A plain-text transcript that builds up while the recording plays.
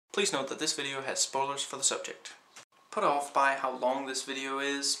Please note that this video has spoilers for the subject. Put off by how long this video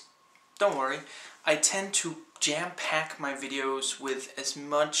is? Don't worry, I tend to jam-pack my videos with as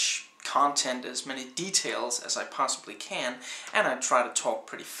much content, as many details as I possibly can, and I try to talk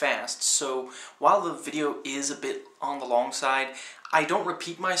pretty fast, so while the video is a bit on the long side, I don't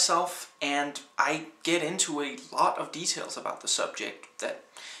repeat myself, and I get into a lot of details about the subject that,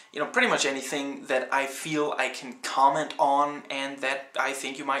 pretty much anything that I feel I can comment on and that I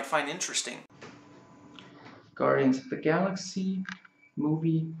think you might find interesting. Guardians of the Galaxy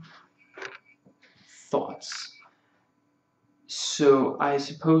movie thoughts. So I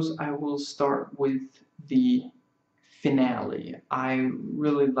suppose I will start with the finale. I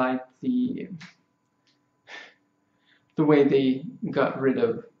really liked the way they got rid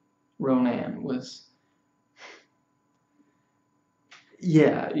of Ronan. Was,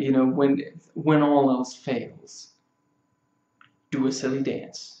 yeah, when all else fails, do a silly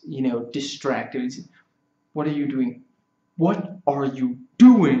dance, distracted. What are you doing? What are you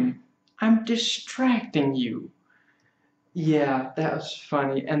doing? I'm distracting you. Yeah, that was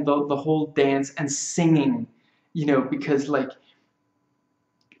funny. And the whole dance and singing, because I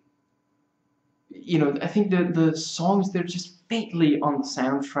think the songs, they're just faintly on the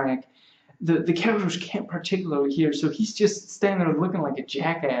soundtrack. The characters can't particularly hear, so he's just standing there looking like a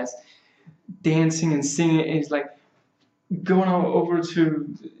jackass, dancing and singing, and he's like going over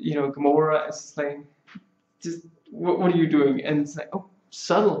to, Gamora, it's like, just, what are you doing? And it's like, oh,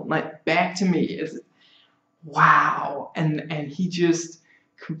 subtle, like, back to me. It's, wow. And he just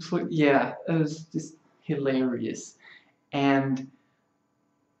completely, yeah, it was just hilarious. And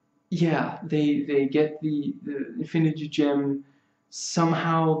yeah, they get the Infinity Gem.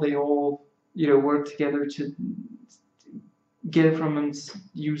 Somehow they all, work together to get it from him,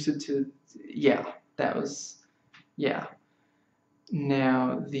 use it to, yeah, that was, yeah.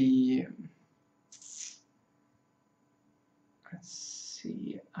 Now let's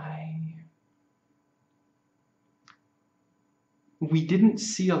see, we didn't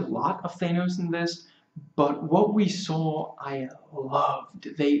see a lot of Thanos in this, but what we saw, I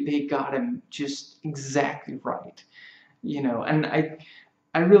loved. They got him just exactly right, and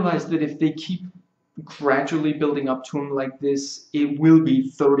I realized that if they keep gradually building up to him like this, it will be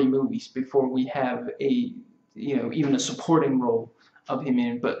 30 movies before we have a, even a supporting role of him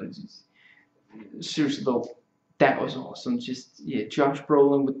in. But seriously though, that was awesome. Just, yeah, Josh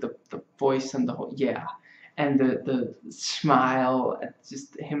Brolin with the voice and the whole, yeah, and the smile,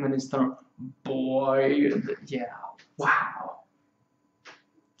 just him and his thumb, boy, yeah, wow,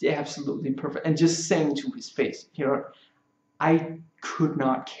 absolutely perfect. And just saying to his face, I could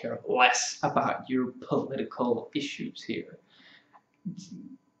not care less about your political issues here.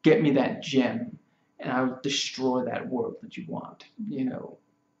 Get me that gem, and I will destroy that world that you want,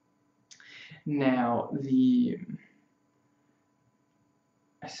 Now,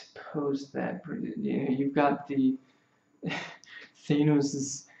 I suppose that, you've got the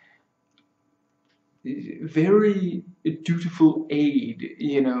Thanos' very dutiful aide,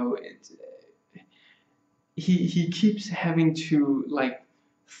 he keeps having to, like,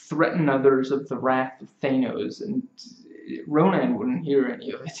 threaten others of the wrath of Thanos, and Ronan wouldn't hear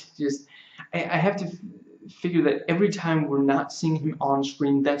any of it. Just, I have to figure that every time we're not seeing him on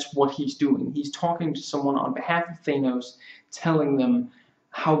screen, that's what he's doing. He's talking to someone on behalf of Thanos, telling them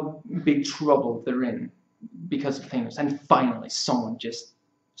how big trouble they're in because of Thanos. And finally, someone just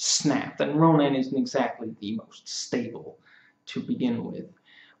snapped. And Ronan isn't exactly the most stable to begin with.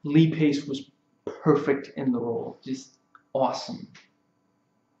 Lee Pace was perfect in the role, just awesome.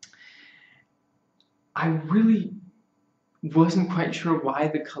 I really wasn't quite sure why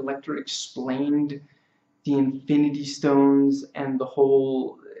the Collector explained the Infinity Stones and the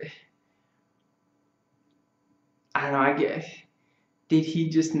whole, I don't know, I guess, did he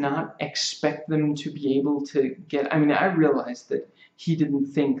just not expect them to be able to get, I mean, I realized that he didn't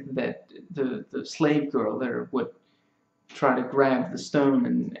think that the slave girl there would try to grab the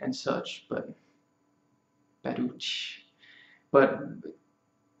stone and such, but Badooch. But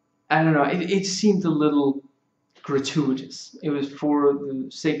I don't know, it seemed a little gratuitous. It was for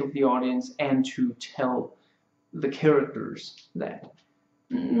the sake of the audience and to tell the characters that.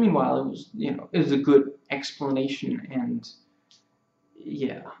 Meanwhile, it was, it was a good explanation, and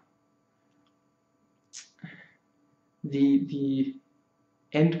yeah. The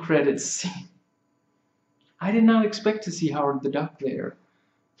end credits scene. I did not expect to see Howard the Duck there,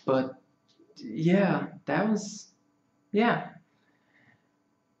 but yeah, that was, yeah.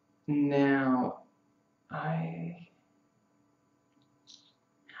 Now, I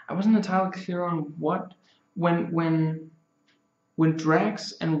wasn't entirely clear on what, when when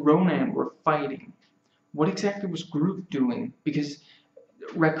Drax and Ronan were fighting, what exactly was Groot doing? Because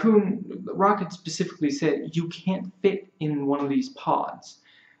Rocket specifically said, you can't fit in one of these pods.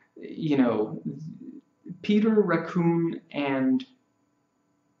 You know, Peter, Raccoon, and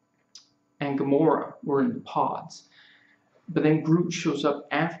Gamora were in the pods. But then Groot shows up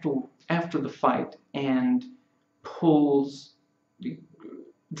after the fight and pulls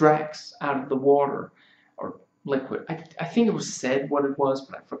Drax out of the water, or liquid. I think it was said what it was,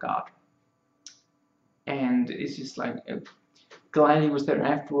 but I forgot. And it's just like, glad he was there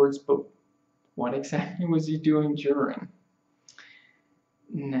afterwards, but what exactly was he doing during?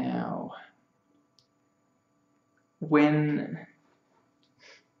 Now, when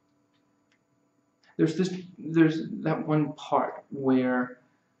there's that one part where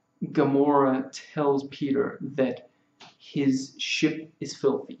Gamora tells Peter that his ship is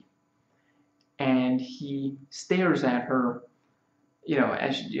filthy, and he stares at her, you know,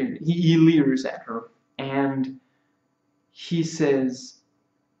 as he leers at her, and he says,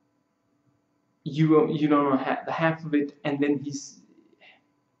 you don't know the half of it, and then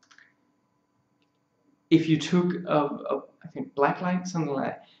if you took I think black light, something like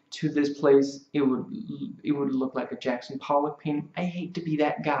that, to this place, it would look like a Jackson Pollock painting. I hate to be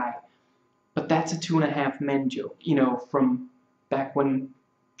that guy, but that's a 2.5 Men joke, you know, from back when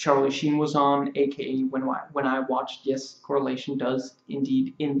Charlie Sheen was on, aka when I watched. Yes, correlation does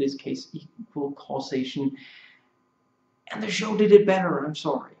indeed in this case equal causation, and the show did it better. I'm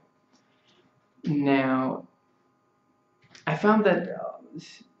sorry. Now, I found that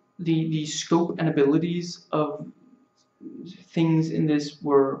the scope and abilities of things in this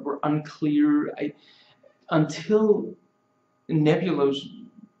were unclear until Nebula's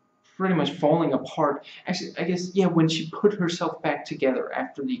pretty much falling apart. Actually, I guess, yeah, when she put herself back together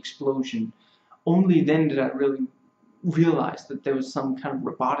after the explosion, only then did I really realize that there was some kind of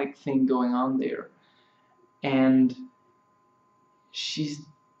robotic thing going on there. And she's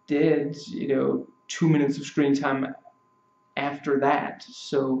dead, you know, 2 minutes of screen time after that.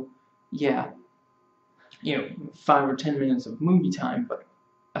 So, yeah, you know, 5 or 10 minutes of movie time, but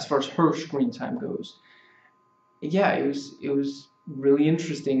as far as her screen time goes, yeah, it was really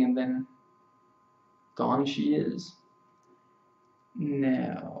interesting, and then gone she is.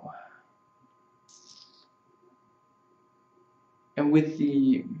 Now, and with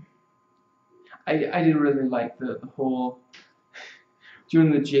I did really like the whole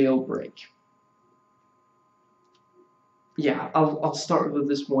during the jailbreak. Yeah, I'll start with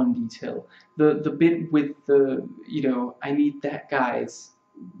this one detail. The bit with the, you know, I need that guy's,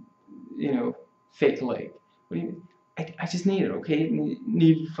 you know, fake leg. What do you mean? I just need it, okay?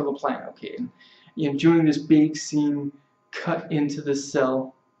 Need it for the plan, okay? And, you know, during this big scene, cut into the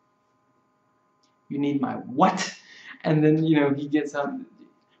cell. You need my what? And then, you know, he gets up,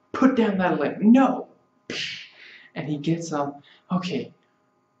 put down that leg. No! And he gets up, okay,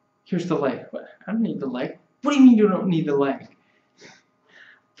 here's the leg. What? I don't need the leg. What do you mean you don't need the leg?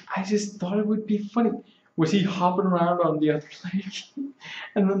 I just thought it would be funny. Was he hopping around on the other leg?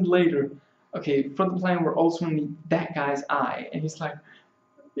 And then later, okay, for the plan, we're also going to need that guy's eye. And he's like,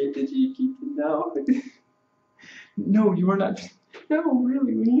 did you keep it down? No, you are not. No,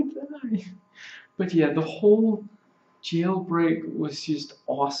 really, we need that eye. But yeah, the whole jailbreak was just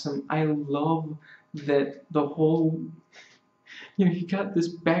awesome. I love that the whole, you know, you got this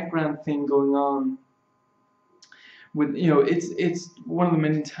background thing going on with, you know, it's one of the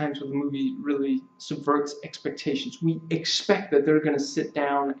many times where the movie really subverts expectations. We expect that they're going to sit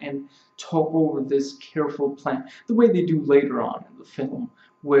down and talk over this careful plan, the way they do later on in the film,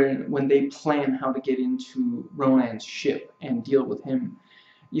 when they plan how to get into Ronan's ship and deal with him.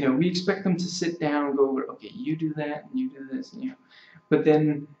 You know, we expect them to sit down and go over, okay, you do that, and you do this, and you know. But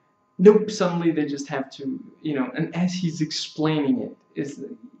then, nope, suddenly they just have to, you know, and as he's explaining it,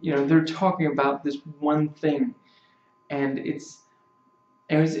 you know, they're talking about this one thing, and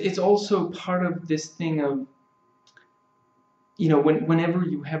it's also part of this thing of, you know, whenever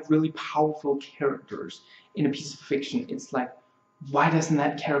you have really powerful characters in a piece of fiction, it's like, why doesn't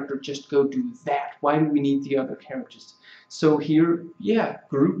that character just go do that? Why do we need the other characters? So here, yeah,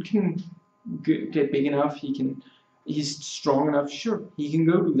 Groot can get big enough. He's strong enough. Sure, he can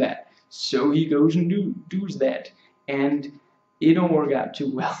go do that. So he goes and does that, and it don't work out too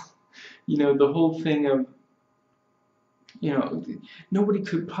well. You know, the whole thing of, you know, nobody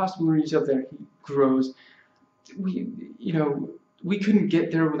could possibly reach up there. He grows. You know, we couldn't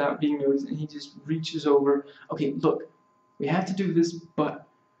get there without being noticed, and he just reaches over. Okay, look, we have to do this, but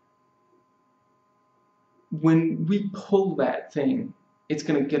when we pull that thing, it's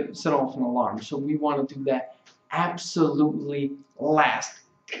going to set off an alarm. So we want to do that absolutely last,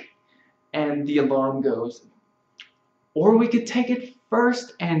 and the alarm goes. Or we could take it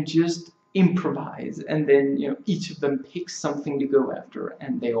first and just improvise, and then, you know, each of them picks something to go after,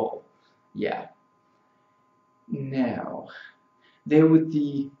 and they all, yeah. Now, there with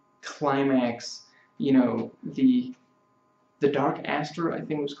the climax, you know, the Dark Aster, I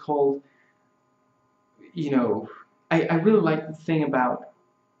think it was called. You know, I really like the thing about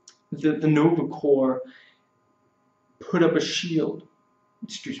the Nova Corps put up a shield.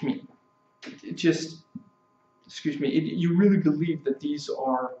 Excuse me. It just, excuse me. You really believe that these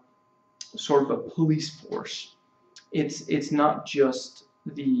are sort of a police force. It's not just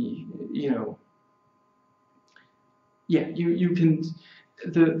the, you know, yeah, you can,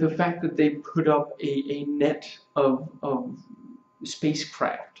 the fact that they put up a net of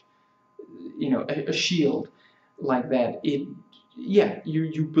spacecraft, you know, a shield like that, it, yeah,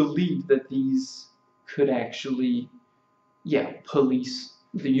 you believe that these could actually, yeah, police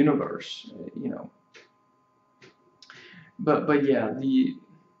the universe, you know. But yeah, the,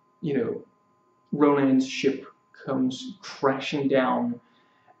 you know, Ronan's ship comes crashing down,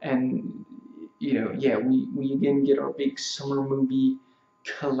 and, you know, yeah, we again get our big summer movie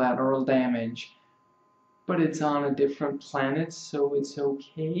collateral damage, but it's on a different planet, so it's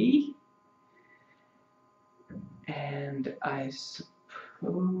okay. And I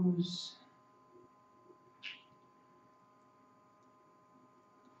suppose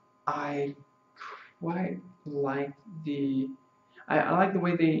I quite like the, I like the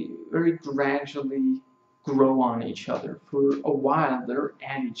way they very gradually grow on each other. For a while, they're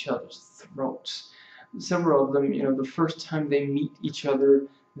at each other's throats. Several of them, you know, the first time they meet each other,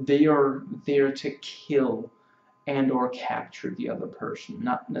 they are there to kill and or capture the other person,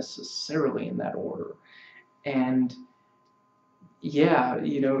 not necessarily in that order. And yeah,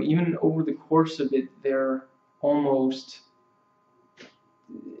 you know, even over the course of it, they're almost,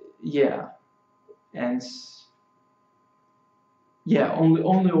 yeah, and yeah, only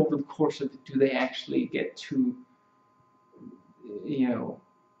over the course of it do they actually get to, you know,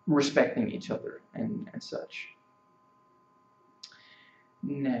 respecting each other and such.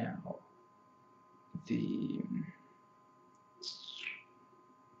 Now, the,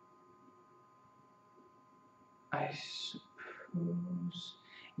 I suppose,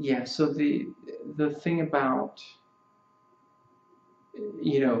 yeah. So the thing about,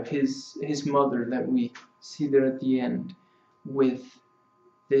 you know, his mother that we see there at the end with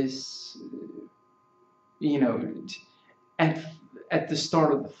this, you know, at at the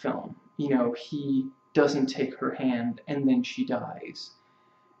start of the film, you know, he doesn't take her hand and then she dies,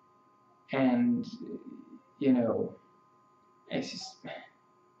 and, you know, it's just,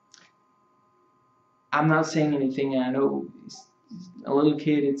 I'm not saying anything, and I know a little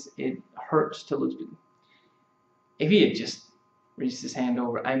kid, it hurts to lose. If he had just reached his hand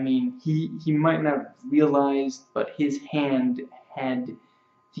over, I mean, he might not have realized, but his hand had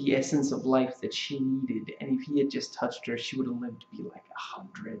the essence of life that she needed, and if he had just touched her, she would have lived to be like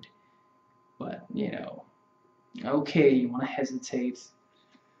 100. But, you know, okay, you want to hesitate,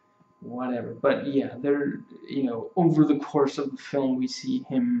 whatever. But yeah, they're, you know, over the course of the film, we see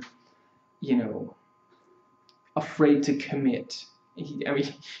him, you know, afraid to commit. I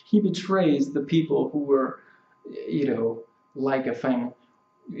mean, he betrays the people who were, you know, like a family.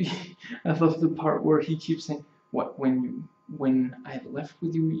 I love the part where he keeps saying, "What, when I left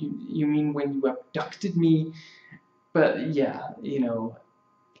with you, you mean when you abducted me?" But yeah, you know,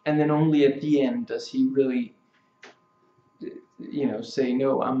 and then only at the end does he really, you know, say,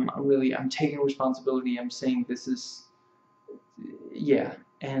 "No, I'm taking responsibility. I'm saying this is, yeah,"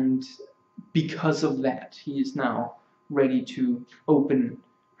 and because of that, he is now ready to open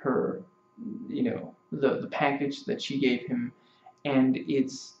her, you know, the package that she gave him, and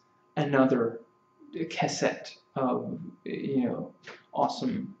it's another cassette of, you know,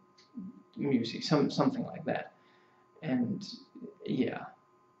 awesome music, something like that. And yeah,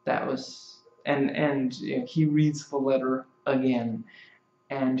 that was, and you know, he reads the letter again,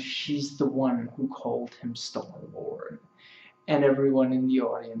 and she's the one who called him Star-Lord, and everyone in the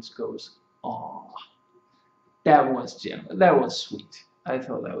audience goes, "Aw." That was genuine. That was sweet. I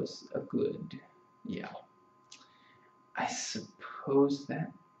thought that was a good, yeah. I suppose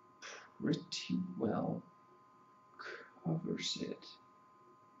that pretty well covers it.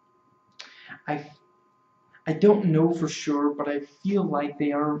 I I don't know for sure, but I feel like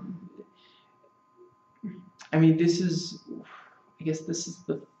they are. I mean, this is, I guess this is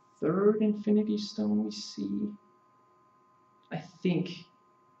the third Infinity Stone we see. I think,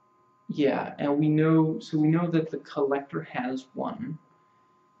 yeah, and we know, so we know that the Collector has one,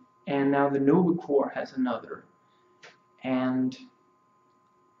 and now the Nova Corps has another. And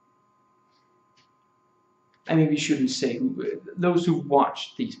I maybe shouldn't say those who've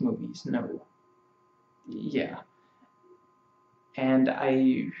watched these movies know. Yeah. And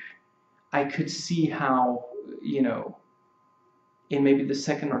I could see how, you know, in maybe the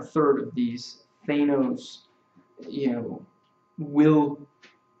second or third of these, Thanos, you know, will,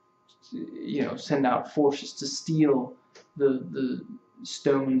 you know, send out forces to steal the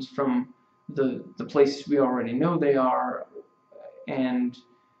stones from the places we already know they are, and,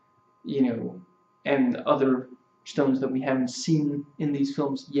 you know, and other stones that we haven't seen in these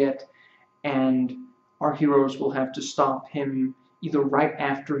films yet, and our heroes will have to stop him either right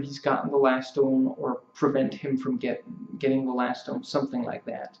after he's gotten the last stone or prevent him from getting the last stone, something like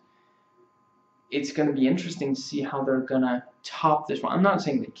that. It's going to be interesting to see how they're going to top this one. I'm not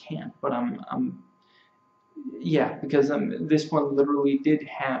saying they can't, but yeah, because this one literally did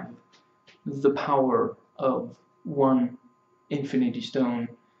have the power of one Infinity Stone.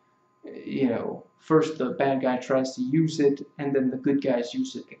 You know, first the bad guy tries to use it, and then the good guys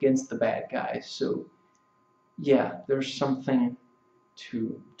use it against the bad guys. So, yeah, there's something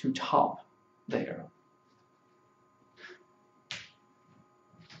to top there.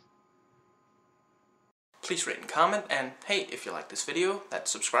 Please rate and comment, and hey, if you like this video, that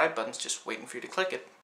subscribe button's just waiting for you to click it.